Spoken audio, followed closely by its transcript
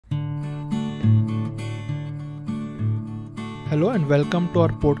Hello and welcome to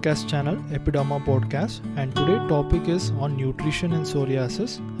our podcast channel Epiderma Podcast, and today topic is on nutrition and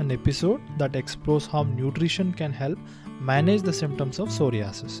psoriasis, an episode that explores how nutrition can help manage the symptoms of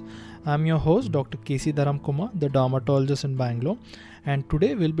psoriasis. I'm your host Dr. Dharam Kumar, the dermatologist in Bangalore, and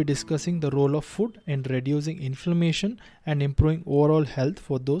today we'll be discussing the role of food in reducing inflammation and improving overall health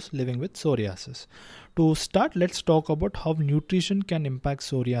for those living with psoriasis. To start, let's talk about how nutrition can impact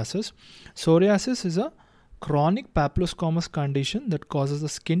psoriasis. Psoriasis is a chronic papilloscomus condition that causes the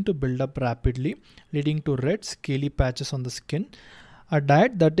skin to build up rapidly, leading to red, scaly patches on the skin. A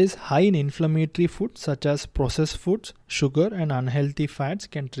diet that is high in inflammatory foods such as processed foods, sugar, and unhealthy fats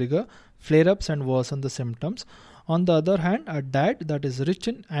can trigger flare-ups and worsen the symptoms. On the other hand, a diet that is rich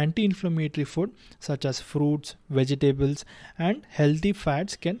in anti-inflammatory food such as fruits, vegetables, and healthy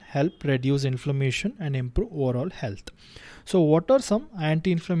fats can help reduce inflammation and improve overall health. So what are some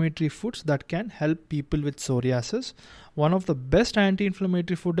anti-inflammatory foods that can help people with psoriasis? One of the best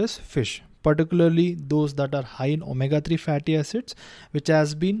anti-inflammatory food is fish, particularly those that are high in omega-3 fatty acids, which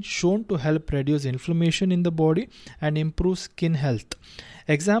has been shown to help reduce inflammation in the body and improve skin health.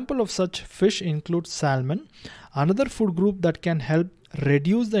 Example of such fish includes salmon. Another food group that can help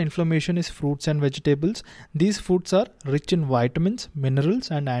reduce the inflammation is fruits and vegetables. These foods are rich in vitamins, minerals,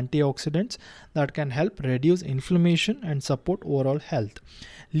 and antioxidants that can help reduce inflammation and support overall health.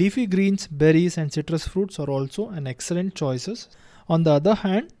 Leafy greens, berries, and citrus fruits are also an excellent choices. On the other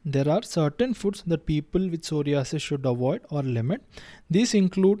hand, there are certain foods that people with psoriasis should avoid or limit. These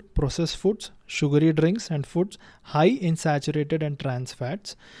include processed foods, sugary drinks, and foods high in saturated and trans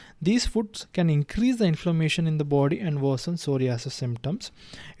fats. These foods can increase the inflammation in the body and worsen psoriasis symptoms.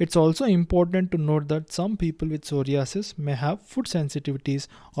 It's also important to note that some people with psoriasis may have food sensitivities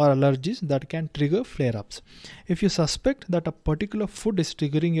or allergies that can trigger flare-ups. If you suspect that a particular food is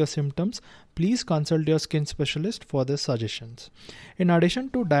triggering your symptoms, please consult your skin specialist for their suggestions. In addition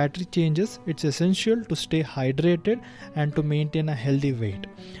to dietary changes, it's essential to stay hydrated and to maintain a healthy weight.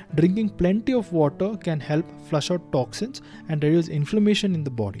 Drinking plenty of water can help flush out toxins and reduce inflammation in the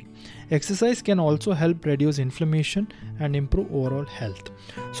body. Exercise can also help reduce inflammation and improve overall health.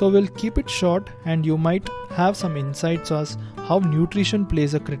 So we'll keep it short, and you might have some insights as how nutrition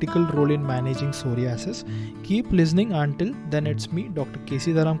plays a critical role in managing psoriasis. Keep listening. Until then, it's me, Dr.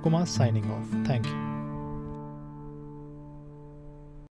 Dharam Kumar, signing off. Thank you.